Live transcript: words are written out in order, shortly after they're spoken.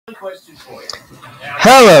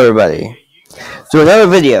Hello everybody, to another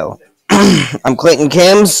video. I'm Clayton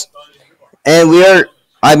Cams, and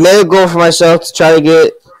I made a goal for myself to try to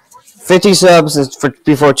get 50 subs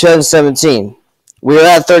before 2017. We were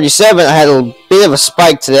at 37. I had a bit of a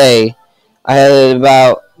spike today. I had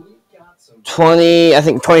about 20, I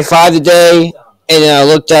think 25 today, and then I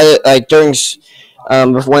looked at it like during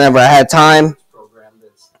whenever I had time,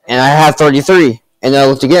 and I had 33, and then I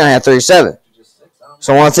looked again, I had 37.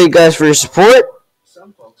 So I want to thank you guys for your support,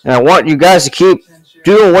 and I want you guys to keep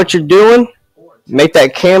doing what you're doing. Make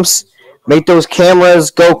those cameras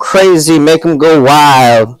go crazy, make them go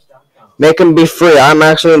wild, make them be free. I'm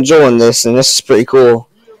actually enjoying this, and this is pretty cool.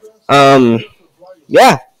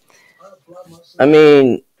 Yeah. I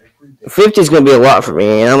mean, 50 is going to be a lot for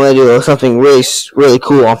me, and I'm going to do something really, really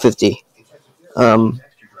cool on 50. So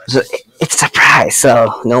it's a surprise,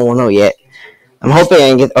 so no one will know yet. I hope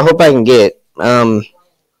I can get it.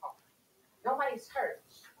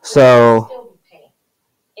 So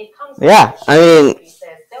yeah, I mean,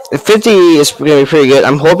 50 is going to be pretty good.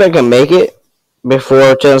 I'm hoping I can make it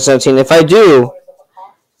before 2017. If I do,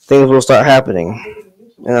 things will start happening,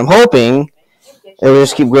 and I'm hoping it will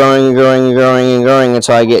just keep growing and growing and growing and growing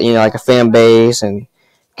until I get, like a fan base and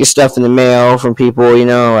get stuff in the mail from people,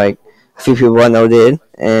 like a few people I know did.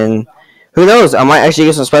 And who knows, I might actually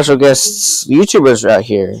get some special guests YouTubers out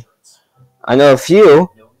here. I know a few.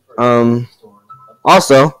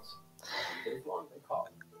 Also,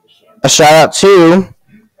 a shout out to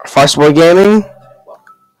Foxboy Gaming,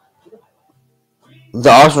 The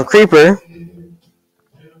Awesome Creeper,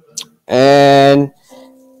 and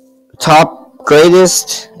Top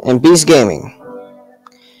Greatest and Beast Gaming.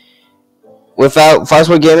 Without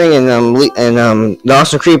Foxboy Gaming and The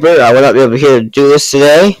Awesome Creeper, I would not be able to do this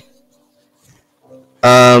today.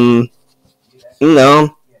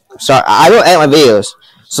 Sorry, I don't edit my videos.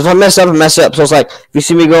 So if I mess up, I mess up. So it's like, if you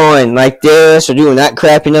see me going like this or doing that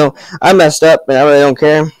crap, I messed up and I really don't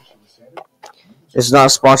care. It's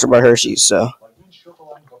not sponsored by Hershey's, so.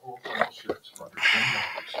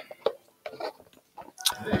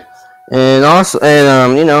 And also,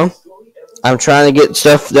 I'm trying to get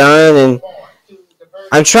stuff done, and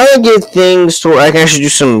I'm trying to get things to where I can actually do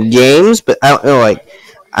some games, but I don't know,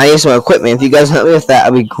 I need some equipment. If you guys help me with that,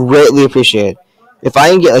 I'd be greatly appreciated. If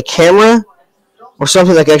I can get a camera or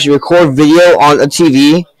something that can actually record video on a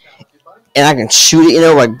TV, and I can shoot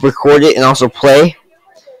it, record it and also play.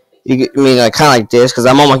 Kind of like this, because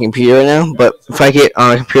I'm on my computer right now. But if I get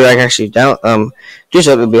on a computer, I can actually do something.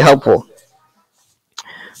 It would be helpful.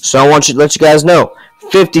 So I want to let you guys know,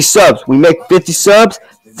 50 subs. We make 50 subs,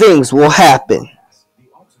 things will happen.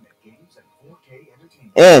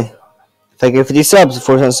 And if I get 50 subs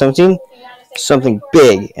before 2017, something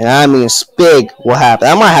big, and I mean big, will happen.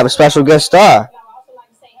 I might have a special guest star.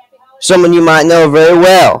 Someone you might know very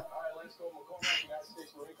well.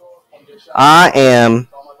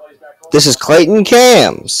 This is Clayton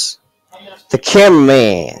Cams, the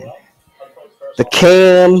cameraman, the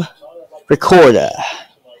cam recorder,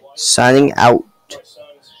 signing out.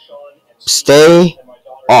 Stay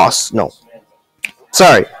awesome. No.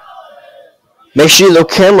 Sorry. Make sure the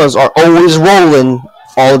cameras are always rolling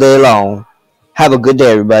all day long. Have a good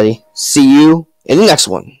day, everybody. See you in the next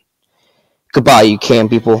one. Goodbye, you cam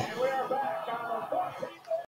people.